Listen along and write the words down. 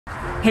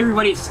Hey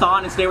everybody, it's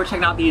Ston, and today we're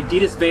checking out the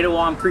Adidas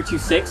Vadawam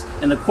 326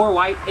 in the Core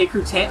White,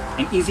 Ecru Tint,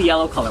 and Easy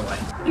Yellow colorway.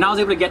 And I was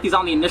able to get these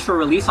on the initial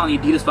release on the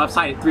Adidas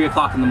website at 3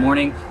 o'clock in the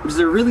morning, which is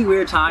a really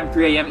weird time,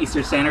 3 a.m.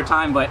 Eastern Standard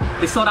Time, but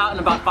they sold out in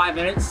about 5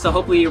 minutes, so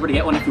hopefully you're able to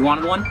get one if you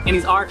wanted one. And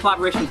these are a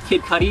collaboration with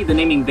Kid Cudi. The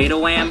naming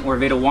Vadawam, or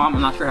Vadawam,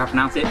 I'm not sure how to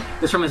pronounce it,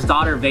 is from his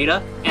daughter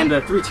Veda, and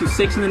the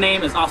 326 in the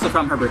name is also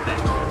from her birthday.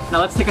 Now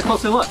let's take a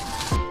closer look.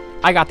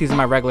 I got these in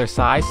my regular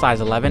size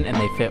 11, and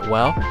they fit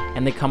well,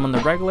 and they come in the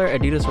regular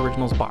Adidas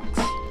Originals box.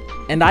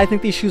 And I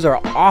think these shoes are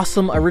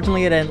awesome.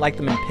 Originally I didn't like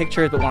them in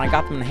pictures, but when I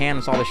got them in hand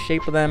and saw the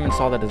shape of them and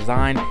saw the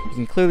design, you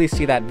can clearly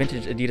see that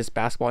vintage Adidas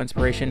basketball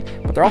inspiration,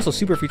 but they're also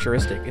super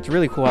futuristic. It's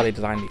really cool how they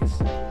designed these.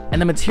 And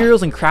the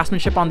materials and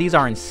craftsmanship on these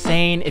are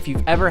insane. If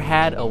you've ever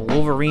had a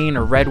Wolverine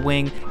or Red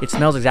Wing, it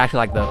smells exactly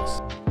like those.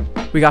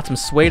 We got some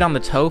suede on the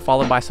toe,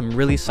 followed by some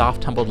really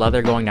soft tumbled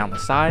leather going down the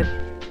side.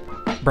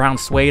 Brown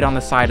suede on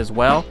the side as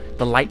well.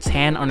 The light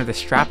tan under the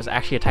strap is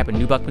actually a type of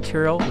nubuck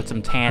material with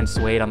some tan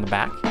suede on the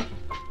back.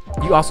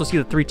 You also see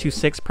the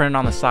 326 printed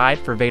on the side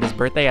for Veda's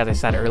birthday, as I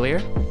said earlier.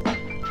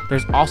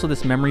 There's also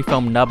this memory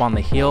foam nub on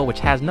the heel, which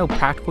has no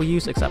practical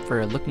use except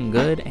for looking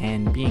good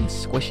and being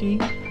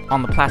squishy.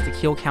 On the plastic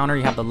heel counter,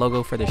 you have the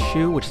logo for the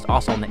shoe, which is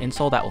also on the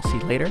insole that we'll see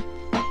later.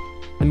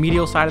 The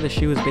medial side of the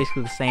shoe is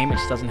basically the same, it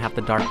just doesn't have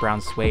the dark brown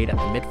suede at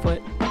the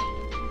midfoot.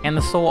 And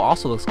the sole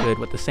also looks good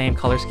with the same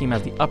color scheme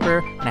as the upper,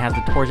 and it has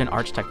the torsion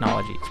arch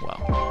technology as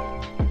well.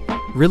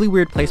 Really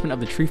weird placement of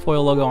the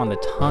trefoil logo on the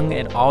tongue.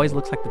 It always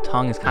looks like the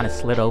tongue is kind of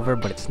slid over,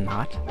 but it's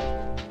not.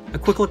 A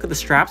quick look at the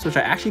straps, which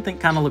I actually think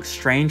kind of look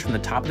strange from the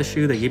top of the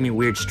shoe. They give me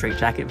weird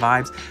straitjacket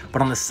vibes,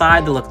 but on the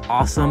side they look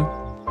awesome.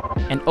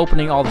 And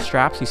opening all the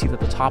straps, you see that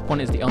the top one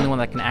is the only one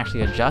that can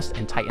actually adjust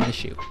and tighten the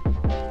shoe.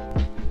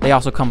 They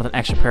also come with an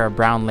extra pair of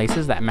brown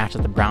laces that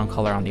matches the brown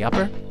color on the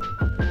upper.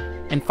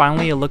 And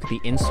finally, a look at the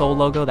insole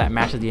logo that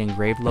matches the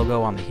engraved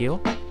logo on the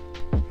heel.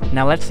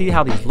 Now let's see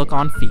how these look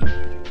on feet.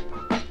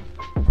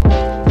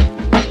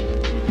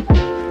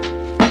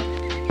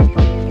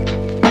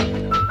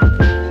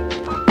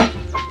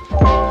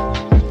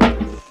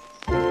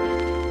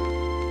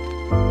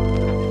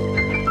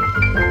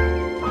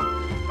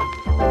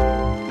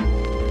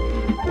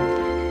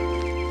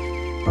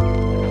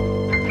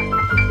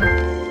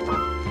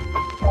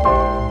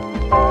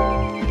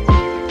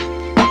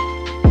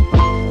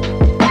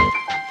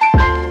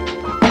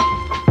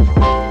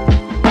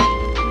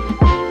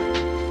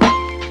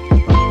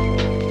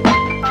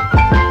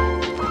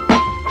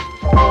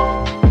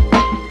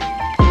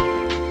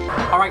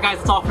 Alright guys,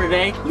 that's all for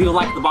today. Leave a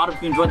like at the bottom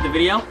if you enjoyed the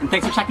video, and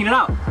thanks for checking it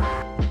out.